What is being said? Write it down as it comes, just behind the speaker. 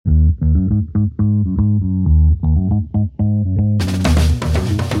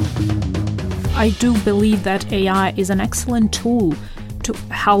I do believe that AI is an excellent tool to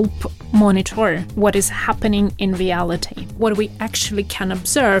help monitor what is happening in reality. What we actually can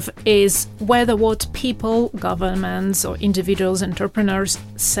observe is whether what people, governments, or individuals, entrepreneurs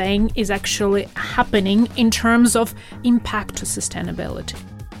saying is actually happening in terms of impact to sustainability.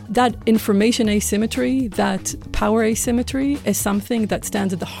 That information asymmetry, that power asymmetry, is something that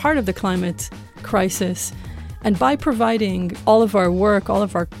stands at the heart of the climate crisis. And by providing all of our work, all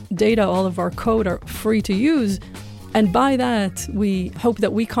of our data, all of our code are free to use, and by that, we hope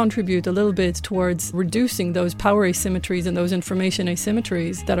that we contribute a little bit towards reducing those power asymmetries and those information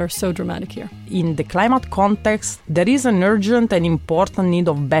asymmetries that are so dramatic here. In the climate context, there is an urgent and important need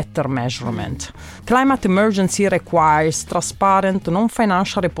of better measurement. Climate emergency requires transparent,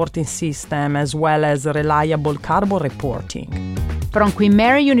 non-financial reporting system as well as reliable carbon reporting. From Queen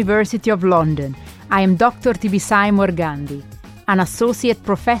Mary University of London, I am Dr. Tibisay Morgandi, an associate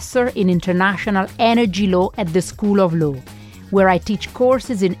professor in international energy law at the School of Law, where I teach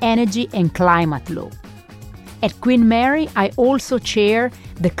courses in energy and climate law. At Queen Mary, I also chair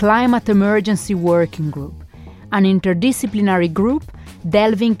the Climate Emergency Working Group, an interdisciplinary group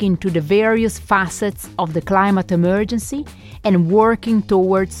delving into the various facets of the climate emergency and working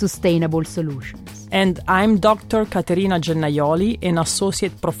towards sustainable solutions. And I'm Dr. Caterina Gennaioli, an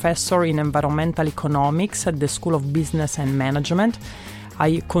associate professor in environmental economics at the School of Business and Management.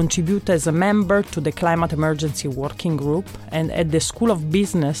 I contribute as a member to the Climate Emergency Working Group, and at the School of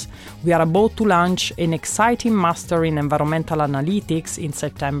Business, we are about to launch an exciting Master in Environmental Analytics in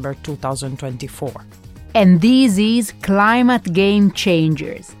September 2024. And this is Climate Game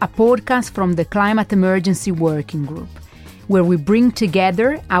Changers, a podcast from the Climate Emergency Working Group, where we bring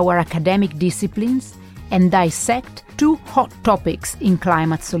together our academic disciplines and dissect two hot topics in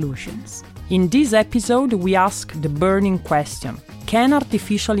climate solutions. In this episode, we ask the burning question: can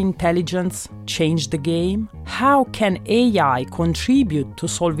artificial intelligence change the game? How can AI contribute to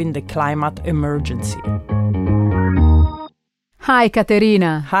solving the climate emergency? Hi,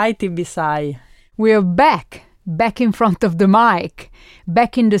 Caterina. Hi, Tibisay. We're back in front of the mic,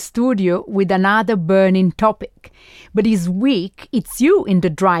 back in the studio with another burning topic. But this week, it's you in the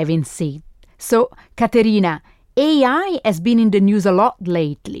driving seat. So, Caterina, AI has been in the news a lot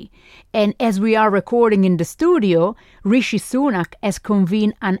lately. And as we are recording in the studio, Rishi Sunak has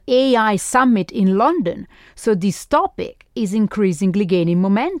convened an AI summit in London. So this topic is increasingly gaining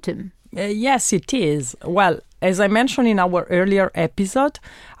momentum. Yes, it is. Well, as I mentioned in our earlier episode,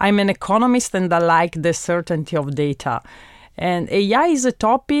 I'm an economist and I like the certainty of data. And AI is a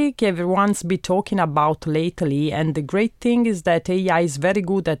topic everyone's been talking about lately, and the great thing is that AI is very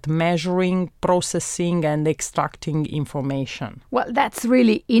good at measuring, processing, and extracting information. Well, that's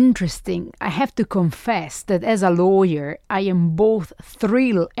really interesting. I have to confess that as a lawyer, I am both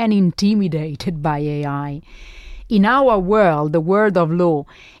thrilled and intimidated by AI. In our world, the world of law,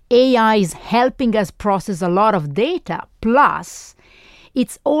 AI is helping us process a lot of data, plus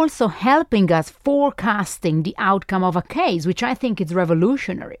it's also helping us forecasting the outcome of a case, which I think is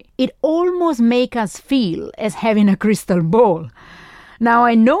revolutionary. It almost makes us feel as having a crystal ball. Now,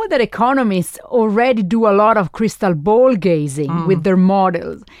 I know that economists already do a lot of crystal ball gazing with their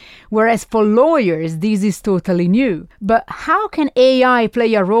models, whereas for lawyers, this is totally new. But how can AI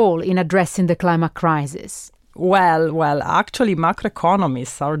play a role in addressing the climate crisis? Well, actually,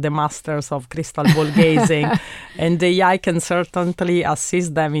 macroeconomists are the masters of crystal ball gazing, and AI can certainly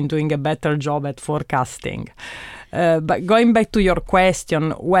assist them in doing a better job at forecasting. But going back to your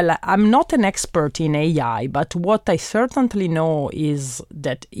question, well, I'm not an expert in AI, but what I certainly know is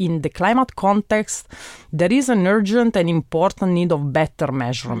that in the climate context, there is an urgent and important need of better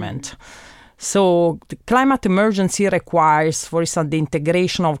measurement. So the climate emergency requires, for instance, the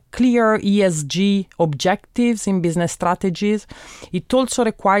integration of clear ESG objectives in business strategies. It also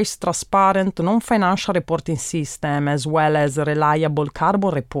requires transparent, non-financial reporting system as well as reliable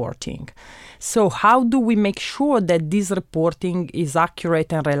carbon reporting. So how do we make sure that this reporting is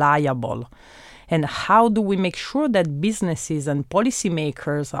accurate and reliable? And how do we make sure that businesses and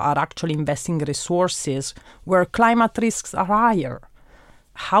policymakers are actually investing resources where climate risks are higher?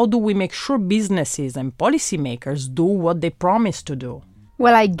 How do we make sure businesses and policymakers do what they promise to do?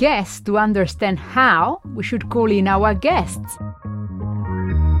 Well, I guess to understand how, we should call in our guests.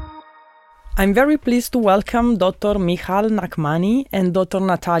 I'm very pleased to welcome Dr. Michal Nachmani and Dr.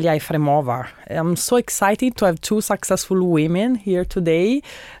 Natalia Efremova. I'm so excited to have two successful women here today.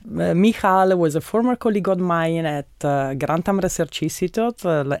 Michal was a former colleague of mine at Grantham Research Institute,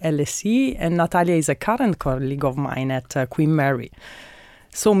 LSE, and Natalia is a current colleague of mine at Queen Mary.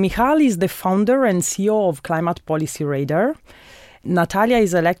 So Michal is the founder and CEO of Climate Policy Radar, Natalia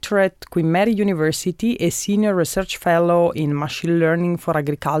is a lecturer at Queen Mary University, a senior research fellow in machine learning for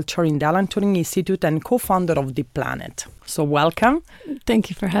agriculture in the Alan Turing Institute and co-founder of Deep Planet. So welcome.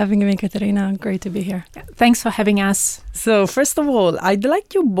 Thank you for having me, Katerina. Great to be here. Thanks for having us. So first of all, I'd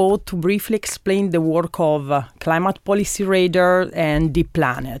like you both to briefly explain the work of Climate Policy Radar and Deep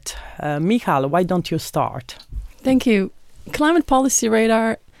Planet. Michal, why don't you start? Thank you. Climate Policy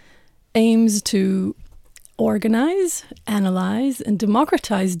Radar aims to organize, analyze, and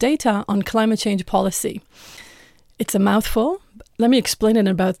democratize data on climate change policy. It's a mouthful. Let me explain it in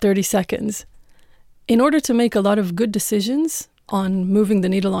about 30 seconds. In order to make a lot of good decisions on moving the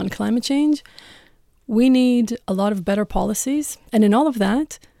needle on climate change, we need a lot of better policies. And in all of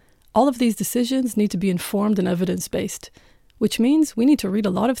that, all of these decisions need to be informed and evidence-based, which means we need to read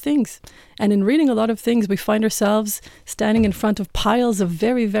a lot of things. And in reading a lot of things, we find ourselves standing in front of piles of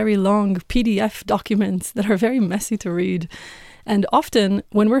very, very long PDF documents that are very messy to read. And often,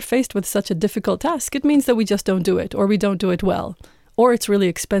 when we're faced with such a difficult task, it means that we just don't do it, or we don't do it well, or it's really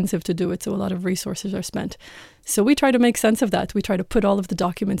expensive to do it, so a lot of resources are spent. So we try to make sense of that. We try to put all of the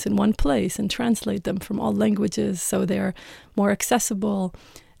documents in one place and translate them from all languages so they're more accessible,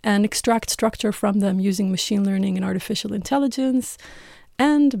 and extract structure from them using machine learning and artificial intelligence,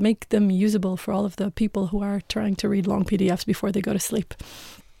 and make them usable for all of the people who are trying to read long PDFs before they go to sleep.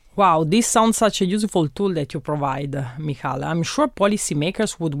 Wow, this sounds such a useful tool that you provide, Michal. I'm sure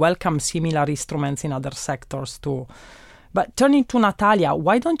policymakers would welcome similar instruments in other sectors too. But turning to Natalia,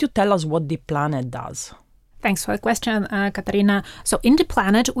 why don't you tell us what Deep Planet does? Thanks for the question, Katerina. So in Deep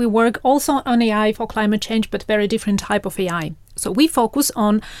Planet, we work also on AI for climate change, but very different type of AI. So we focus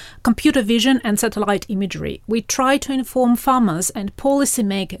on computer vision and satellite imagery. We try to inform farmers and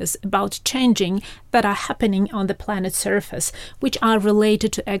policymakers about changes that are happening on the planet's surface, which are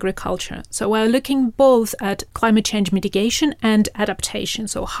related to agriculture. So we're looking both at climate change mitigation and adaptation.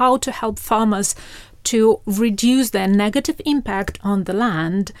 So how to help farmers to reduce their negative impact on the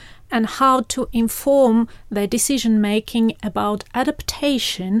land, and how to inform their decision-making about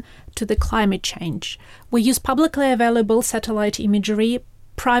adaptation to the climate change. We use publicly available satellite imagery,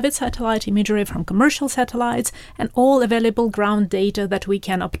 private satellite imagery from commercial satellites, and all available ground data that we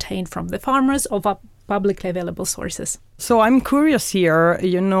can obtain from the farmers or publicly available sources. So I'm curious here,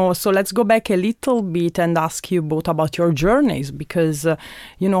 so let's go back a little bit and ask you both about your journeys, because,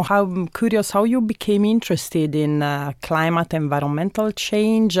 I'm curious how you became interested in climate environmental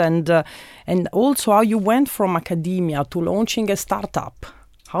change and also how you went from academia to launching a startup.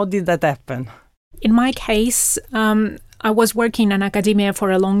 How did that happen? In my case, I was working in academia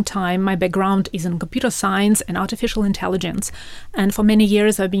for a long time. My background is in computer science and artificial intelligence. And for many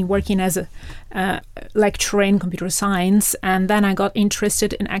years, I've been working as a lecturer in computer science. And then I got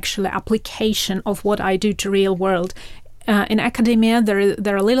interested in actual application of what I do to real world. In academia,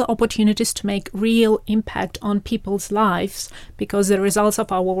 there are little opportunities to make real impact on people's lives because the results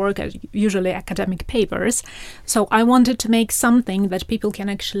of our work are usually academic papers. So I wanted to make something that people can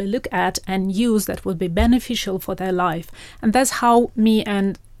actually look at and use that would be beneficial for their life. And that's how me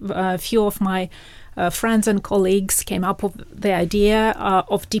and a few of my friends and colleagues came up with the idea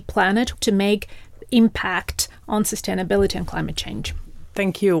of Deep Planet to make impact on sustainability and climate change.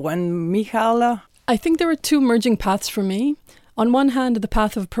 Thank you. And Michal? I think there were two merging paths for me. On one hand, the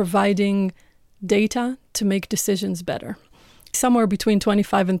path of providing data to make decisions better. Somewhere between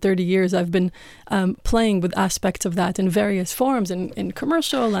 25 and 30 years, I've been playing with aspects of that in various forms, in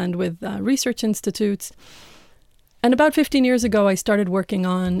commercial and with research institutes. And about 15 years ago, I started working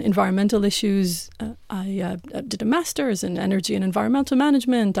on environmental issues. I did a master's in energy and environmental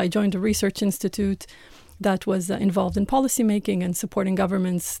management. I joined a research institute that was involved in policymaking and supporting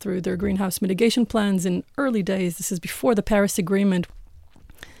governments through their greenhouse mitigation plans in early days. This is before the Paris Agreement.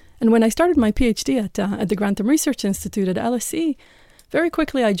 And when I started my PhD at the Grantham Research Institute at LSE, very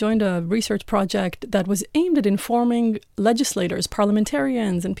quickly I joined a research project that was aimed at informing legislators,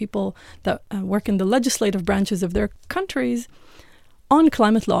 parliamentarians, and people that work in the legislative branches of their countries on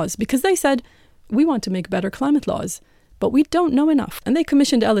climate laws, because they said, we want to make better climate laws, but we don't know enough. And they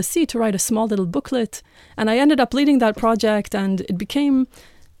commissioned LSE to write a small little booklet, and I ended up leading that project, and it became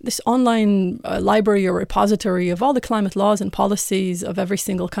this online library or repository of all the climate laws and policies of every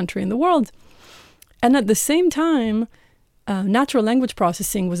single country in the world. And at the same time, natural language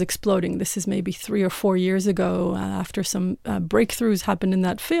processing was exploding. This is maybe 3 or 4 years ago after some breakthroughs happened in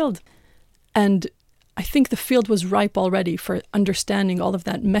that field. And I think the field was ripe already for understanding all of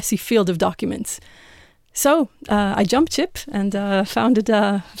that messy field of documents. So I jumped ship and founded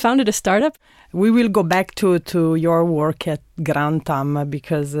a startup. We will go back to your work at Grantham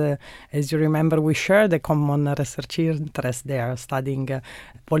because, as you remember, we shared a common research interest there, studying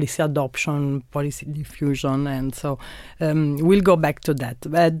policy adoption, policy diffusion, and so we'll go back to that.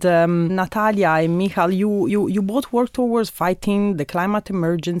 But Natalia and Michal, you both work towards fighting the climate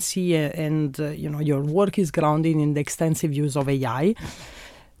emergency, and your work is grounded in the extensive use of AI.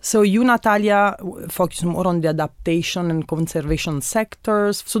 So you, Natalia, focus more on the adaptation and conservation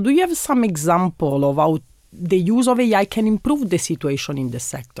sectors. So do you have some example of how the use of AI can improve the situation in the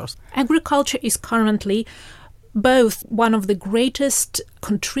sectors? Agriculture is currently both one of the greatest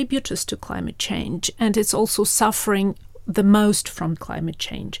contributors to climate change, and it's also suffering the most from climate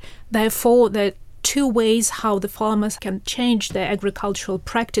change. Therefore, there are two ways how the farmers can change their agricultural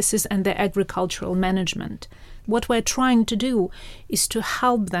practices and their agricultural management. What we're trying to do is to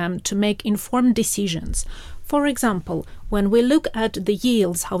help them to make informed decisions. For example, when we look at the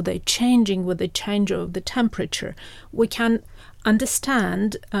yields, how they're changing with the change of the temperature, we can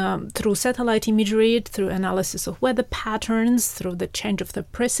understand through satellite imagery, through analysis of weather patterns, through the change of the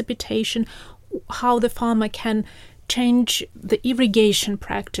precipitation, how the farmer can change the irrigation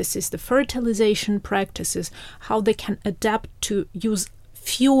practices, the fertilization practices, how they can adapt to use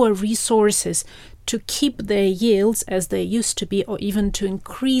fewer resources to keep their yields as they used to be, or even to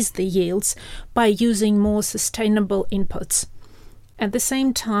increase the yields by using more sustainable inputs. At the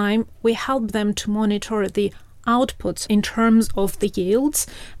same time, we help them to monitor the outputs in terms of the yields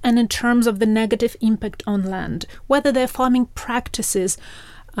and in terms of the negative impact on land, whether their farming practices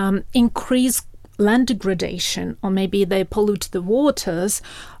increase land degradation, or maybe they pollute the waters.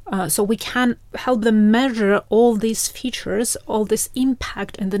 So we can help them measure all these features, all this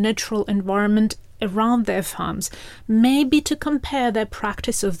impact in the natural environment around their farms, maybe to compare their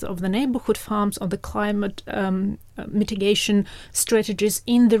practices of the neighborhood farms or the climate mitigation strategies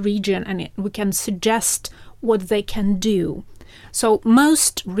in the region, and we can suggest what they can do. So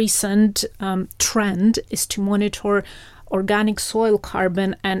most recent trend is to monitor organic soil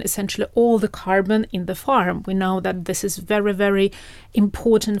carbon and essentially all the carbon in the farm. We know that this is very, very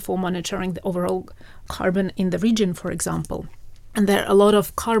important for monitoring the overall carbon in the region, for example. And there are a lot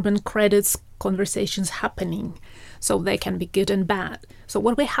of carbon credits conversations happening, so they can be good and bad. So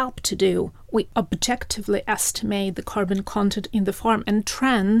what we help to do, we objectively estimate the carbon content in the farm and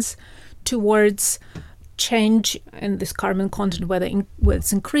trends towards change in this carbon content, whether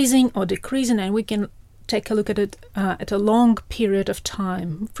it's increasing or decreasing, and we can take a look at it at a long period of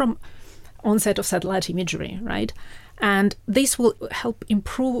time from onset of satellite imagery, right? And this will help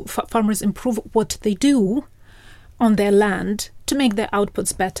farmers improve what they do on their land to make their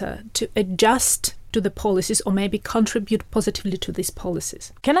outputs better, to adjust to the policies or maybe contribute positively to these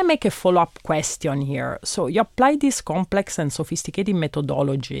policies. Can I make a follow-up question here? So you apply these complex and sophisticated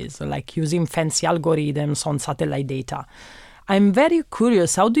methodologies, like using fancy algorithms on satellite data. I'm very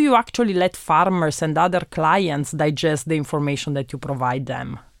curious, how do you actually let farmers and other clients digest the information that you provide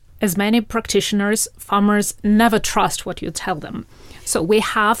them? As many practitioners, farmers never trust what you tell them. So we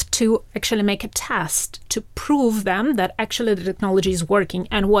have to actually make a test to prove them that actually the technology is working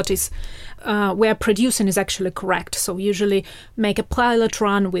and what is we are producing is actually correct. So we usually make a pilot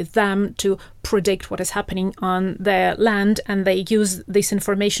run with them to predict what is happening on their land, and they use this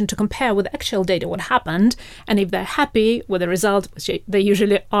information to compare with actual data what happened. And if they're happy with the result, which they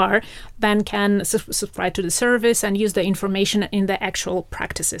usually are, then can subscribe to the service and use the information in their actual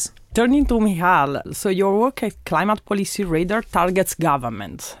practices. Turning to Michal, so your work at Climate Policy Radar targets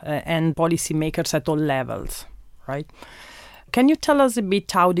governments and policymakers at all levels, right? Can you tell us a bit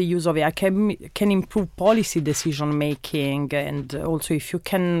how the use of AI can improve policy decision making, and also if you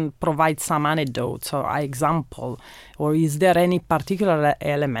can provide some anecdotes or example, or is there any particular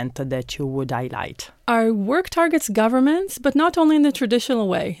element that you would highlight? Our work targets governments, but not only in the traditional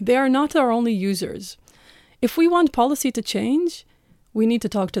way. They are not our only users. If we want policy to change, we need to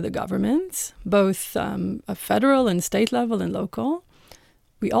talk to the governments, both at federal and state level and local.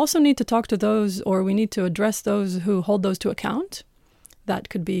 We also need to talk to those, or we need to address those who hold those to account. That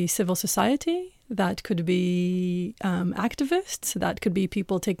could be civil society, that could be activists, that could be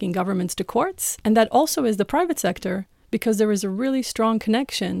people taking governments to courts. And that also is the private sector, because there is a really strong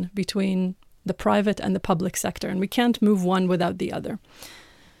connection between the private and the public sector, and we can't move one without the other.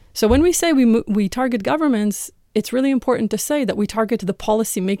 So when we say we target governments, it's really important to say that we target the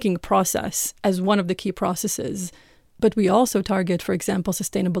policy-making process as one of the key processes. But we also target, for example,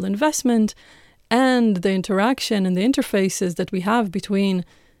 sustainable investment and the interaction and the interfaces that we have between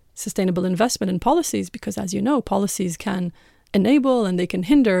sustainable investment and policies, because as you know, policies can enable and they can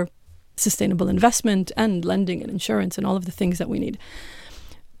hinder sustainable investment and lending and insurance and all of the things that we need.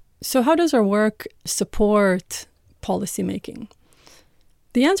 So how does our work support policymaking?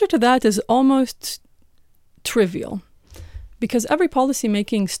 The answer to that is almost trivial, because every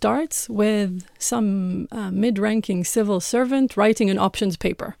policymaking starts with some mid-ranking civil servant writing an options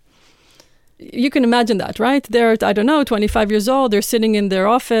paper. You can imagine that, right? They're, 25 years old, they're sitting in their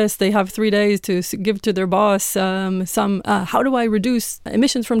office, they have 3 days to give to their boss how do I reduce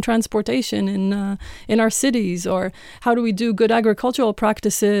emissions from transportation in our cities, or how do we do good agricultural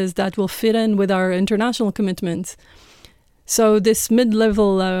practices that will fit in with our international commitments? So this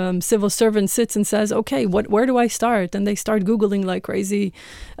mid-level civil servant sits and says, okay, where do I start? And they start Googling like crazy,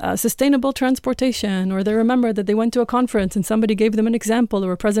 sustainable transportation, or they remember that they went to a conference and somebody gave them an example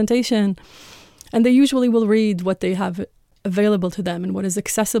or a presentation. And they usually will read what they have available to them and what is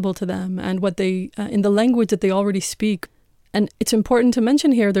accessible to them and what they, in the language that they already speak. And it's important to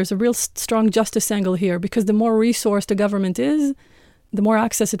mention here, there's a real strong justice angle here, because the more resourced a government is, the more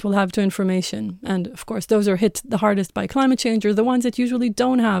access it will have to information. And of course, those are hit the hardest by climate change, are the ones that usually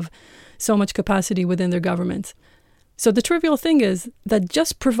don't have so much capacity within their governments. So the trivial thing is that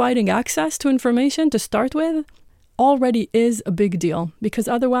just providing access to information to start with already is a big deal, because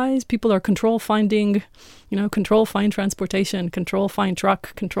otherwise people are control find transportation, control find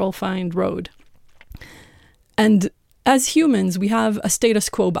truck, control find road. And as humans, we have a status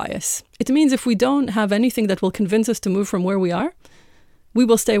quo bias. It means if we don't have anything that will convince us to move from where we are, we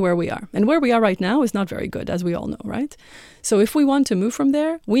will stay where we are. And where we are right now is not very good, as we all know, right? So if we want to move from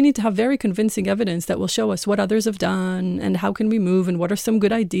there, we need to have very convincing evidence that will show us what others have done and how can we move and what are some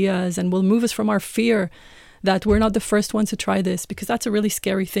good ideas, and will move us from our fear that we're not the first ones to try this, because that's a really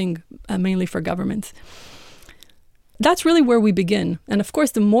scary thing, mainly for governments. That's really where we begin. And of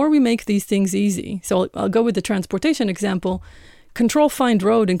course, the more we make these things easy, so I'll go with the transportation example. Control find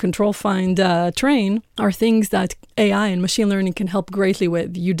road and control find train are things that AI and machine learning can help greatly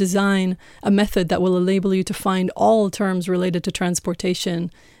with. You design a method that will enable you to find all terms related to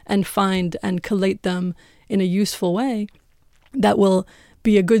transportation and find and collate them in a useful way that will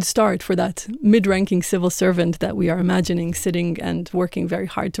be a good start for that mid-ranking civil servant that we are imagining sitting and working very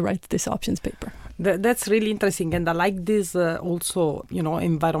hard to write this options paper. That's really interesting, and I like this also,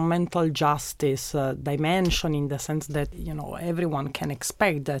 environmental justice dimension, in the sense that, everyone can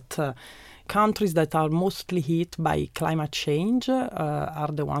expect that countries that are mostly hit by climate change are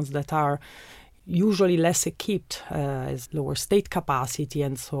the ones that are usually less equipped, as lower state capacity,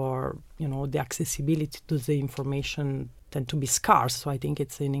 and so, the accessibility to the information tend to be scarce. So I think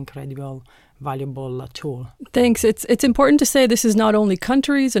it's an incredible valuable tool. Thanks. It's important to say this is not only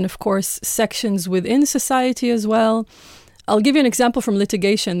countries and, of course, sections within society as well. I'll give you an example from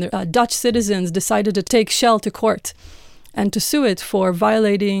litigation. Dutch citizens decided to take Shell to court and to sue it for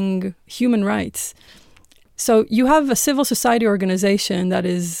violating human rights. So you have a civil society organization that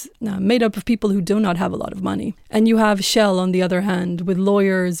is made up of people who do not have a lot of money. And you have Shell, on the other hand, with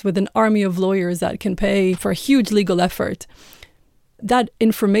lawyers, with an army of lawyers that can pay for a huge legal effort. That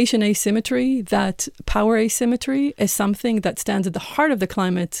information asymmetry, that power asymmetry, is something that stands at the heart of the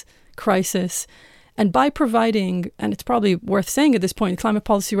climate crisis. And by providing, and it's probably worth saying at this point, Climate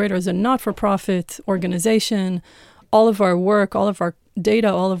Policy Radar is a not-for-profit organization. All of our work, all of our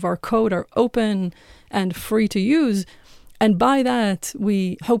data, all of our code are open and free to use. And by that,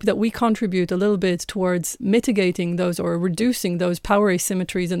 we hope that we contribute a little bit towards mitigating those or reducing those power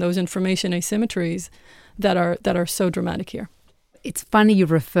asymmetries and those information asymmetries that are so dramatic here. It's funny you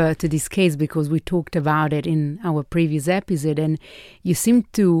refer to this case, because we talked about it in our previous episode, and you seem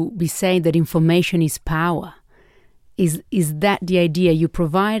to be saying that information is power. Is that the idea? You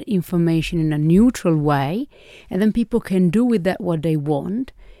provide information in a neutral way, and then people can do with that what they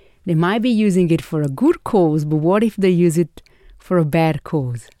want. They might be using it for a good cause, but what if they use it for a bad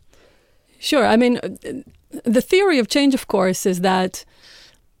cause? Sure. I mean, the theory of change, of course, is that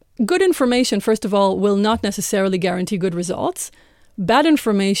good information, first of all, will not necessarily guarantee good results. Bad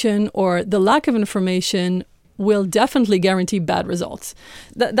information or the lack of information will definitely guarantee bad results.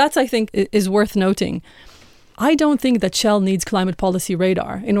 That's, I think, is worth noting. I don't think that Shell needs Climate Policy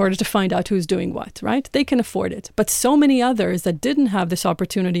Radar in order to find out who's doing what, right? They can afford it. But so many others that didn't have this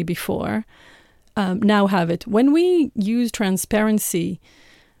opportunity before now have it. When we use transparency,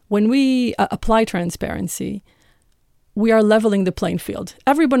 when we apply transparency, we are leveling the playing field.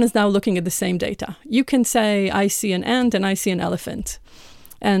 Everyone is now looking at the same data. You can say, I see an ant and I see an elephant.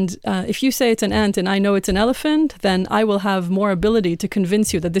 And if you say it's an ant and I know it's an elephant, then I will have more ability to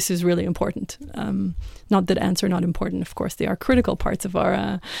convince you that this is really important. Not that ants are not important, of course. They are critical parts of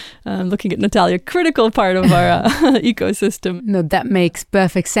our, looking at Natalia, critical part of our ecosystem. No, that makes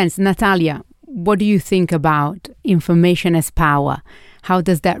perfect sense. Natalia, what do you think about information as power? How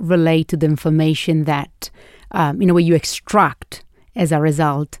does that relate to the information that, you extract as a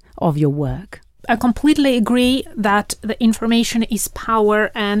result of your work? I completely agree that the information is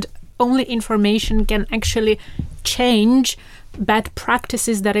power, and only information can actually change bad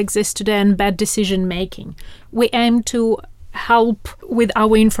practices that exist today and bad decision making. We aim to help with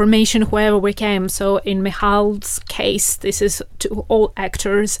our information whoever we can. So in Michal's case, this is to all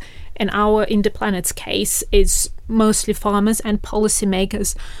actors. In our In the Planet's case, it's mostly farmers and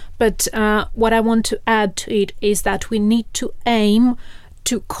policymakers. But what I want to add to it is that we need to aim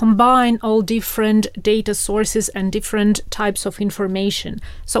to combine all different data sources and different types of information.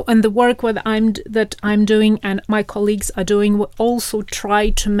 So in the work that I'm doing and my colleagues are doing, we also try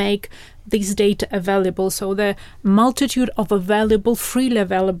to make these data available. So the multitude of freely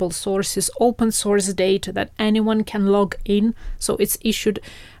available sources, open source data that anyone can log in. So it's issued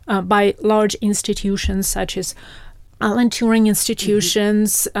by large institutions such as Alan Turing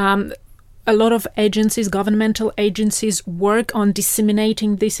institutions. A lot of agencies, governmental agencies, work on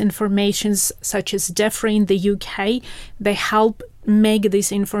disseminating this information, such as DEFRA in the UK. They help make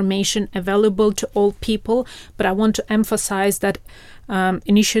this information available to all people. But I want to emphasize that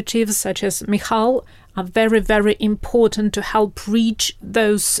initiatives such as Michal are very, very important to help reach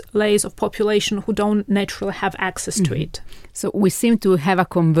those layers of population who don't naturally have access to it. So we seem to have a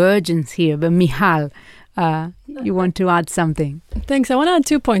convergence here, but Michal, you want to add something? Thanks. I want to add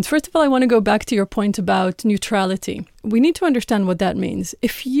 2 points. First of all, I want to go back to your point about neutrality. We need to understand what that means.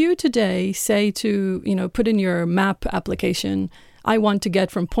 If you today say to, put in your map application, I want to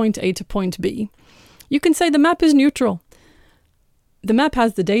get from point A to point B, you can say the map is neutral. The map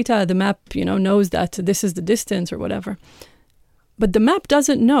has the data. The map, knows that this is the distance or whatever. But the map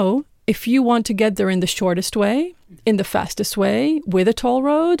doesn't know if you want to get there in the shortest way, in the fastest way, with a toll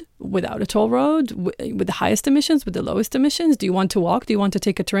road, without a toll road, with the highest emissions, with the lowest emissions. Do you want to walk? Do you want to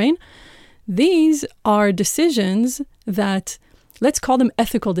take a train? These are decisions that, let's call them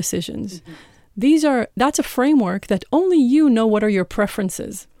ethical decisions. That's a framework that only you know what are your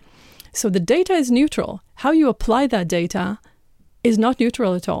preferences. So the data is neutral. How you apply that data is not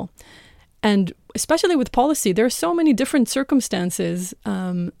neutral at all. And especially with policy, there are so many different circumstances,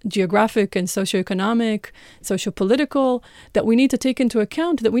 geographic and socioeconomic, sociopolitical, that we need to take into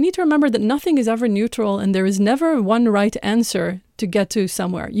account, that we need to remember that nothing is ever neutral and there is never one right answer to get to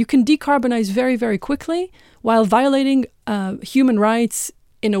somewhere. You can decarbonize very, very quickly while violating human rights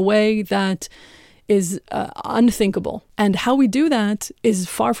in a way that is unthinkable. And how we do that is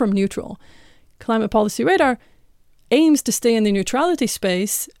far from neutral. Climate Policy Radar aims to stay in the neutrality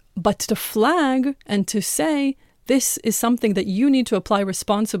space, but to flag and to say this is something that you need to apply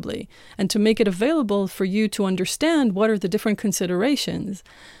responsibly and to make it available for you to understand what are the different considerations.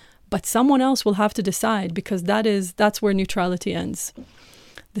 But someone else will have to decide, because that's where neutrality ends.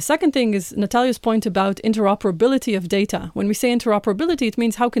 The second thing is Natalia's point about interoperability of data. When we say interoperability, it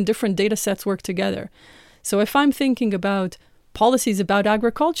means how can different data sets work together. So if I'm thinking about policies about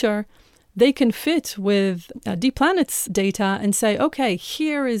agriculture, they can fit with Deep Planet's data and say, okay,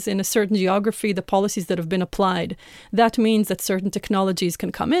 here is in a certain geography the policies that have been applied. That means that certain technologies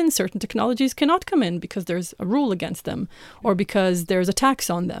can come in, certain technologies cannot come in because there's a rule against them or because there's a tax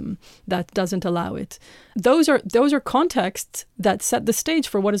on them that doesn't allow it. Those are contexts that set the stage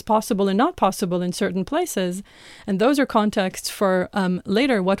for what is possible and not possible in certain places. And those are contexts for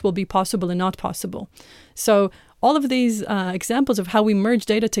later what will be possible and not possible. So all of these examples of how we merge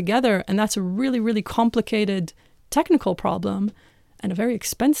data together, and that's a really, really complicated technical problem, and a very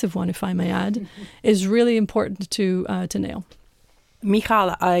expensive one, if I may add, is really important to nail.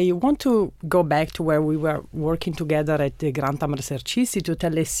 Michal, I want to go back to where we were working together at the Grantham Research Institute,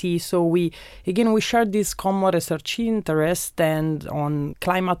 LSE. So we shared this common research interest and on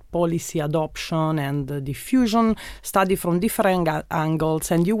climate policy adoption and diffusion study from different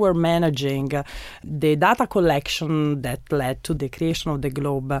angles. And you were managing the data collection that led to the creation of the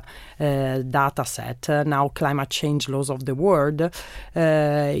GLOBE data set, now Climate Change Laws of the World,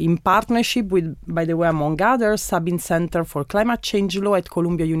 in partnership with, by the way, among others, Sabin Center for Climate Change Law at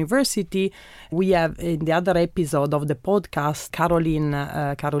Columbia University. We have in the other episode of the podcast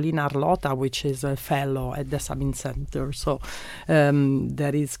Carolina Arlota, which is a fellow at the Sabin Center. So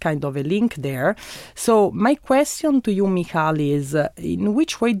there is kind of a link there. So my question to you, Michal, is in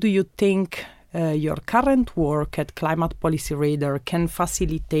which way do you think your current work at Climate Policy Radar can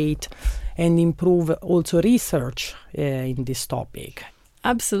facilitate and improve also research in this topic?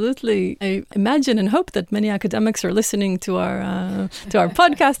 Absolutely. I imagine and hope that many academics are listening to our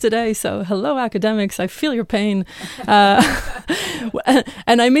podcast today. So hello, academics. I feel your pain. And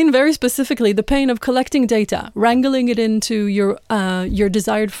I mean very specifically the pain of collecting data, wrangling it into your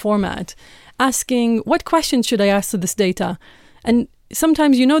desired format, asking what questions should I ask to this data? And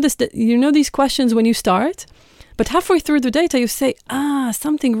sometimes you know these questions when you start, but halfway through the data you say,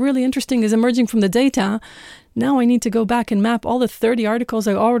 something really interesting is emerging from the data. Now I need to go back and map all the 30 articles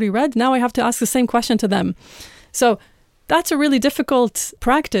I already read. Now I have to ask the same question to them. So that's a really difficult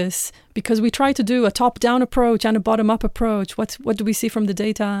practice because we try to do a top-down approach and a bottom-up approach. What do we see from the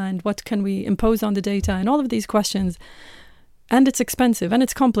data and what can we impose on the data and all of these questions. And it's expensive and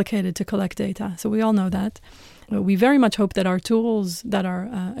it's complicated to collect data. So we all know that. We very much hope that our tools that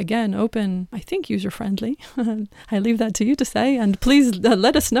are, again, open, I think user-friendly, I leave that to you to say, and please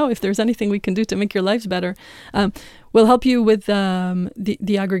let us know if there's anything we can do to make your lives better. We'll help you with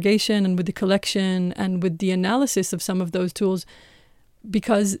the aggregation and with the collection and with the analysis of some of those tools,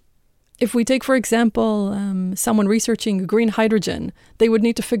 because if we take, for example, someone researching green hydrogen, they would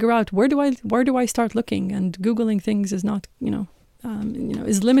need to figure out where do I start looking, and Googling things is not,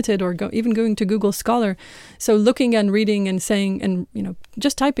 is limited, or even going to Google Scholar. So looking and reading and saying, and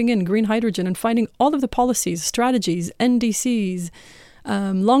just typing in green hydrogen and finding all of the policies, strategies, NDCs,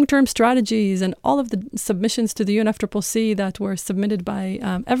 long-term strategies, and all of the submissions to the UNFCCC that were submitted by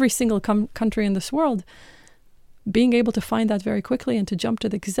every single country in this world, being able to find that very quickly and to jump to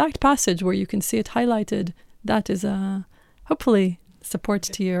the exact passage where you can see it highlighted, that is hopefully support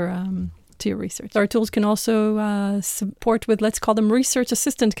to your research. Our tools can also support with, let's call them, research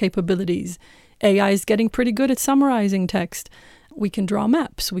assistant capabilities. AI is getting pretty good at summarizing text. We can draw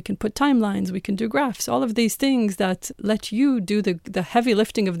maps, we can put timelines, we can do graphs, all of these things that let you do the heavy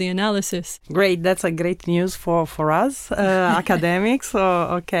lifting of the analysis. Great, that's a great news for us, academics.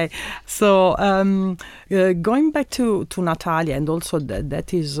 Okay, so going back to Natalia, and also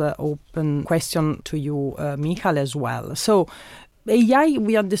that is an open question to you, Michal, as well. So AI,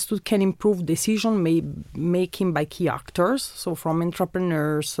 we understood, can improve decision making by key actors, so from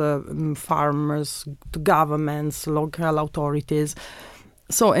entrepreneurs, farmers, to governments, local authorities.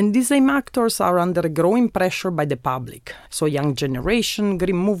 So, and these same actors are under growing pressure by the public. So, young generation,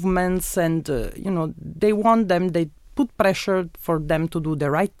 green movements, and they put pressure for them to do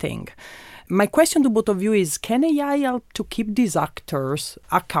the right thing. My question to both of you is, can AI help to keep these actors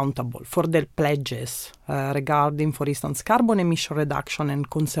accountable for their pledges regarding, for instance, carbon emission reduction and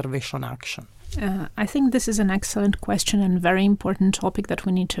conservation action? I think this is an excellent question and very important topic that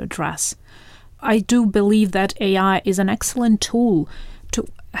we need to address. I do believe that AI is an excellent tool to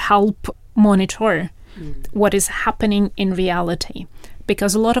help monitor what is happening in reality,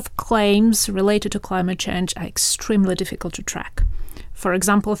 because a lot of claims related to climate change are extremely difficult to track. For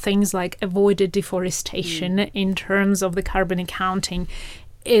example, things like avoided deforestation in terms of the carbon accounting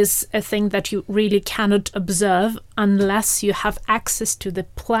is a thing that you really cannot observe unless you have access to the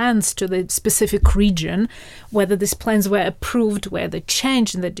plans to the specific region, whether these plans were approved, where they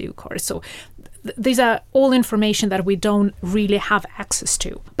changed in the due course. So these are all information that we don't really have access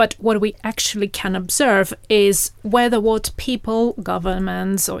to. But what we actually can observe is whether what people,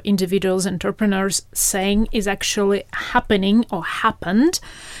 governments or individuals, entrepreneurs saying is actually happening or happened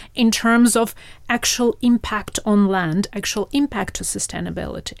in terms of actual impact on land, actual impact to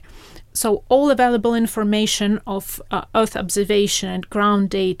sustainability. So all available information of Earth observation and ground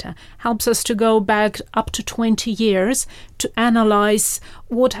data helps us to go back up to 20 years to analyze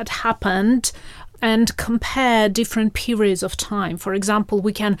what had happened and compare different periods of time. For example,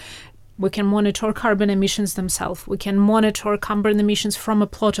 we can monitor carbon emissions themselves. We can monitor carbon emissions from a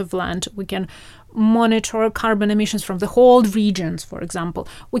plot of land. We can monitor carbon emissions from the whole regions, for example.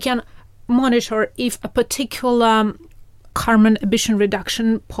 We can monitor if a particular carbon emission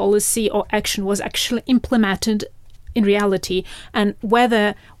reduction policy or action was actually implemented in reality, and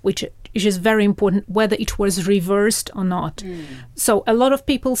whether, which is very important, whether it was reversed or not. So a lot of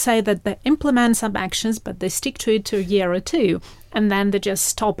people say that they implement some actions, but they stick to it to a year or two, and then they just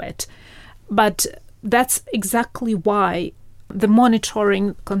stop it. But that's exactly why The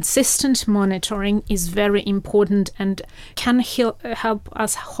monitoring, consistent monitoring, is very important and can help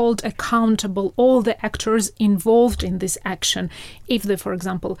us hold accountable all the actors involved in this action. If, for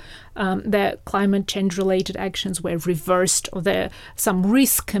example, the climate change related actions were reversed, or some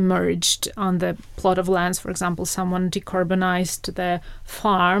risk emerged on the plot of lands, for example, someone decarbonized the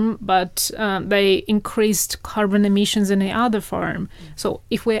farm, but they increased carbon emissions in the other farm. So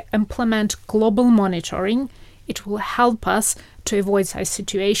if we implement global monitoring, it will help us to avoid such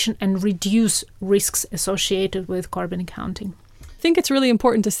situation and reduce risks associated with carbon accounting. I think it's really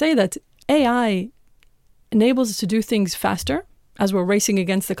important to say that AI enables us to do things faster as we're racing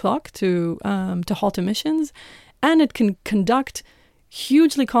against the clock to halt emissions, and it can conduct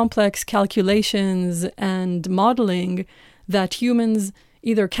hugely complex calculations and modeling that humans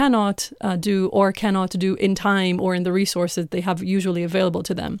either cannot do or cannot do in time or in the resources they have usually available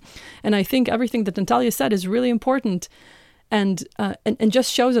to them. And I think everything that Natalia said is really important and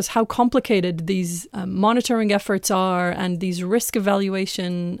just shows us how complicated these monitoring efforts are, and these risk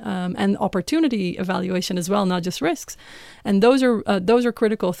evaluation and opportunity evaluation as well, not just risks. And those are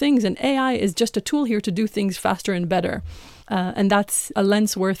critical things. And AI is just a tool here to do things faster and better. And that's a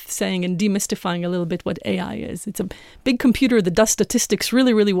lens worth saying and demystifying a little bit what AI is. It's a big computer that does statistics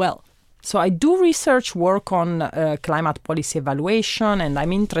really, really well. So I do research work on climate policy evaluation, and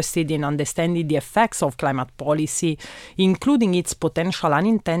I'm interested in understanding the effects of climate policy, including its potential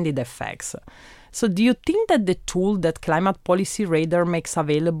unintended effects. So do you think that the tool that Climate Policy Radar makes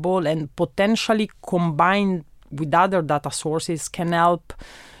available and potentially combined with other data sources can help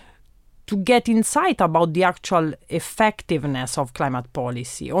to get insight about the actual effectiveness of climate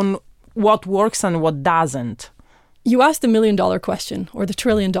policy, on what works and what doesn't? You asked the $1 million question, or the $1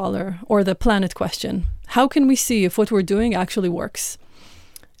 trillion, or the planet question. How can we see if what we're doing actually works?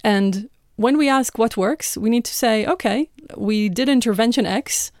 And when we ask what works, we need to say, okay, we did intervention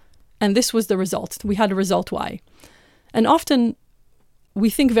X, and this was the result. We had a result Y. And often we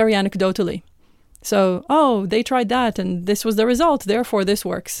think very anecdotally. So, they tried that, and this was the result, therefore this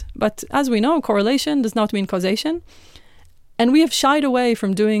works. But as we know, correlation does not mean causation. And we have shied away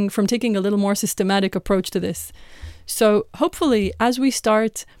from taking a little more systematic approach to this. So hopefully, as we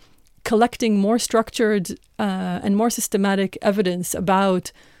start collecting more structured and more systematic evidence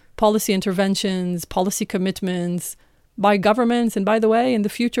about policy interventions, policy commitments by governments, and by the way, in the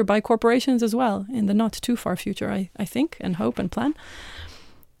future, by corporations as well, in the not too far future, I think, and hope and plan.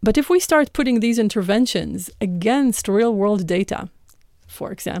 But if we start putting these interventions against real world data,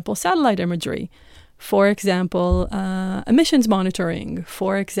 for example, satellite imagery, for example, emissions monitoring,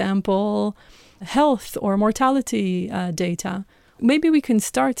 for example, health or mortality data, maybe we can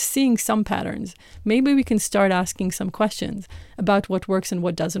start seeing some patterns. Maybe we can start asking some questions about what works and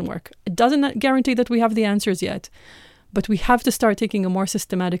what doesn't work. It doesn't guarantee that we have the answers yet, but we have to start taking a more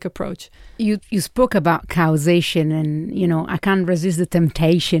systematic approach. You spoke about causation, and, I can't resist the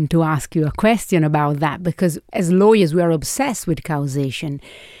temptation to ask you a question about that, because as lawyers, we are obsessed with causation.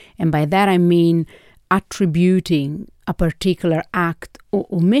 And by that, I mean attributing a particular act or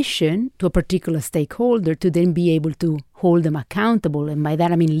omission to a particular stakeholder to then be able to hold them accountable. And by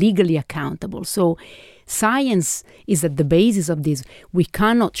that, I mean legally accountable. So science is at the basis of this. We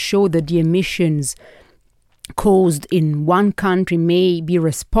cannot show that the emissions caused in one country may be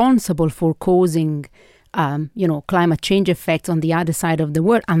responsible for causing climate change effects on the other side of the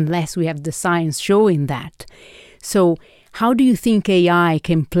world unless we have the science showing that. So how do you think AI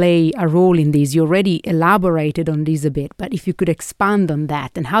can play a role in this? You already elaborated on this a bit, but if you could expand on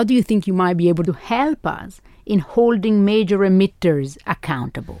that, and how do you think you might be able to help us in holding major emitters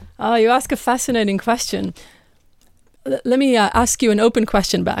accountable? You ask a fascinating question. Let me ask you an open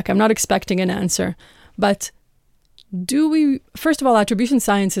question back. I'm not expecting an answer, but first of all, attribution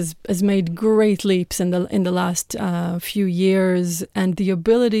science has made great leaps in the last few years, and the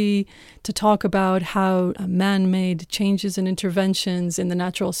ability to talk about how man-made changes and interventions in the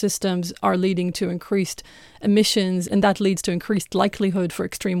natural systems are leading to increased emissions, and that leads to increased likelihood for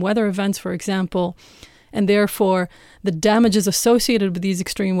extreme weather events, for example, and therefore the damages associated with these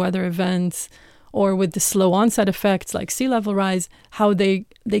extreme weather events or with the slow onset effects like sea level rise, how they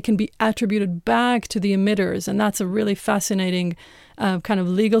can be attributed back to the emitters. And that's a really fascinating kind of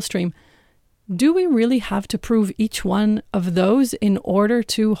legal stream. Do we really have to prove each one of those in order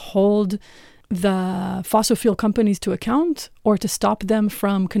to hold the fossil fuel companies to account or to stop them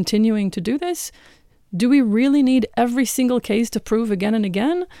from continuing to do this? Do we really need every single case to prove again and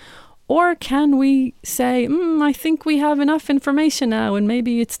again? Or can we say, I think we have enough information now and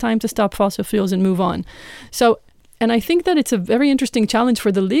maybe it's time to stop fossil fuels and move on? And I think that it's a very interesting challenge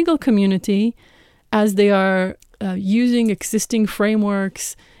for the legal community as they are using existing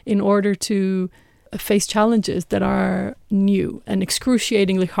frameworks in order to face challenges that are new and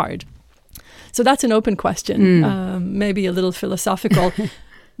excruciatingly hard. So that's an open question, maybe a little philosophical,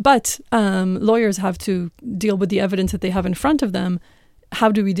 but lawyers have to deal with the evidence that they have in front of them. How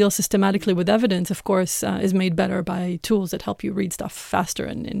do we deal systematically with evidence, of course, is made better by tools that help you read stuff faster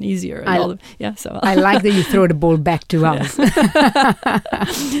and easier. And I like that you throw the ball back to us.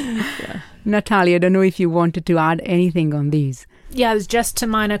 Natalia, I don't know if you wanted to add anything on these. Yeah, it's just a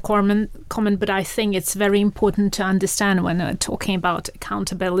minor comment, but I think it's very important to understand when we're talking about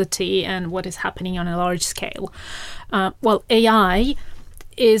accountability and what is happening on a large scale. AI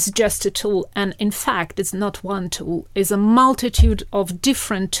is just a tool, and in fact it's not one tool, it's a multitude of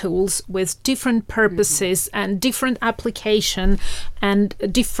different tools with different purposes and different application and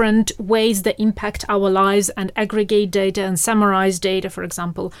different ways that impact our lives and aggregate data and summarize data. For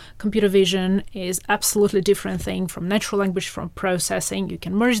example, computer vision is absolutely different thing from natural language, from processing. You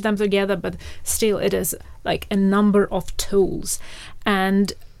can merge them together, but still it is like a number of tools,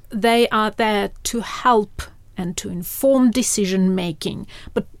 and they are there to help and to inform decision making,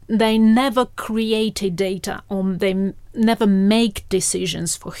 but they never create data, or they never make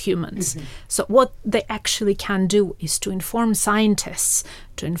decisions for humans. So what they actually can do is to inform scientists,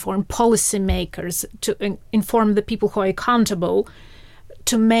 to inform policymakers, to inform the people who are accountable,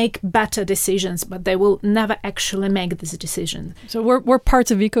 to make better decisions, but they will never actually make this decision. So we're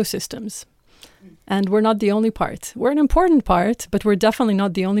parts of ecosystems. And we're not the only part. We're an important part, but we're definitely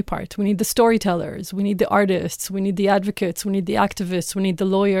not the only part. We need the storytellers, we need the artists, we need the advocates, we need the activists, we need the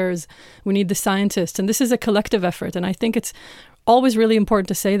lawyers, we need the scientists. And this is a collective effort. And I think it's always really important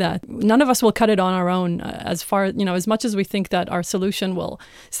to say that. None of us will cut it on our own as much as we think that our solution will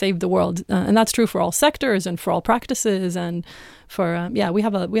save the world. And that's true for all sectors and for all practices, and for we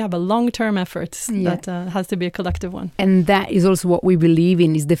have a long-term effort that has to be a collective one. And that is also what we believe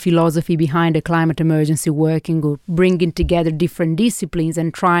in, is the philosophy behind the Climate Emergency Working Group, bringing together different disciplines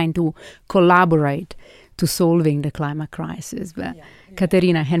and trying to collaborate to solving the climate crisis. But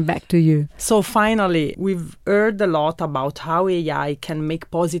Caterina, hand back to you. So finally, we've heard a lot about how AI can make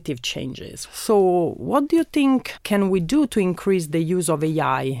positive changes. So what do you think can we do to increase the use of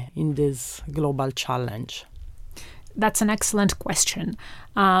AI in this global challenge? That's an excellent question.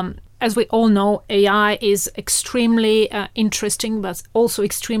 As we all know, AI is extremely interesting, but also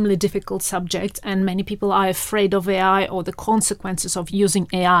extremely difficult subject, and many people are afraid of AI or the consequences of using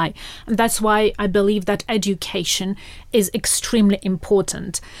AI. And that's why I believe that education is extremely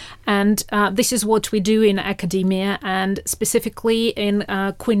important. And this is what we do in academia, and specifically in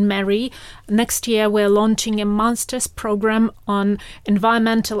Queen Mary. Next year, we're launching a master's program on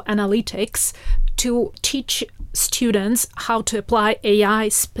environmental analytics to teach students how to apply AI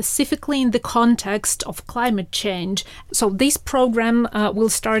specifically in the context of climate change. So this program will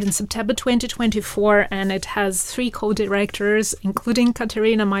start in September 2024, and it has 3 co-directors, including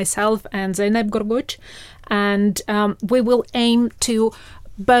Caterina, myself, and Zeynep Gorguç. And we will aim to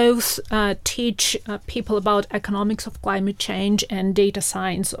both teach people about economics of climate change and data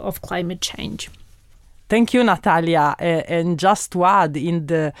science of climate change. Thank you, Natalia. And just to add,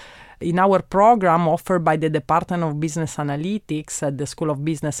 in our program offered by the Department of Business Analytics at the School of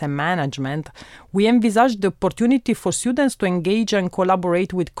Business and Management, we envisage the opportunity for students to engage and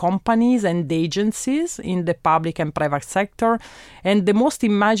collaborate with companies and agencies in the public and private sector, and the most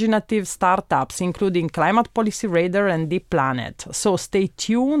imaginative startups, including Climate Policy Radar and Deep Planet. So stay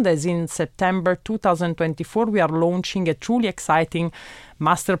tuned, as in September 2024 we are launching a truly exciting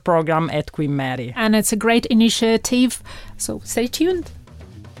master program at Queen Mary. And it's a great initiative, so stay tuned.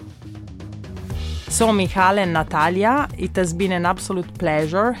 So, Michal and Natalia, it has been an absolute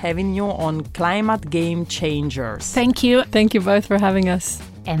pleasure having you on Climate Game Changers. Thank you. Thank you both for having us.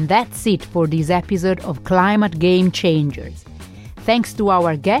 And that's it for this episode of Climate Game Changers. Thanks to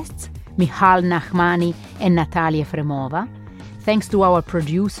our guests, Michal Nachmani and Natalia Fremova. Thanks to our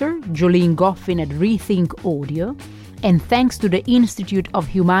producer, Jolene Goffin at Rethink Audio. And thanks to the Institute of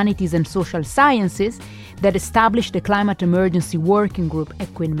Humanities and Social Sciences that established the Climate Emergency Working Group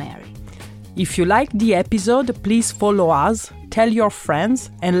at Queen Mary. If you liked the episode, please follow us, tell your friends,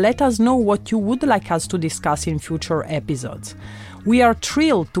 and let us know what you would like us to discuss in future episodes. We are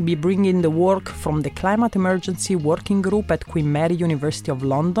thrilled to be bringing the work from the Climate Emergency Working Group at Queen Mary University of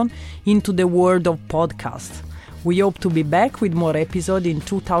London into the world of podcasts. We hope to be back with more episodes in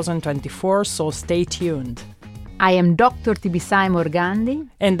 2024, so stay tuned. I am Dr. Tibisay Morgandi.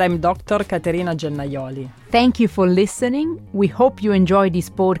 And I'm Dr. Caterina Gennaioli. Thank you for listening. We hope you enjoyed this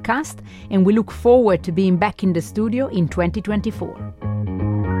podcast, and we look forward to being back in the studio in 2024.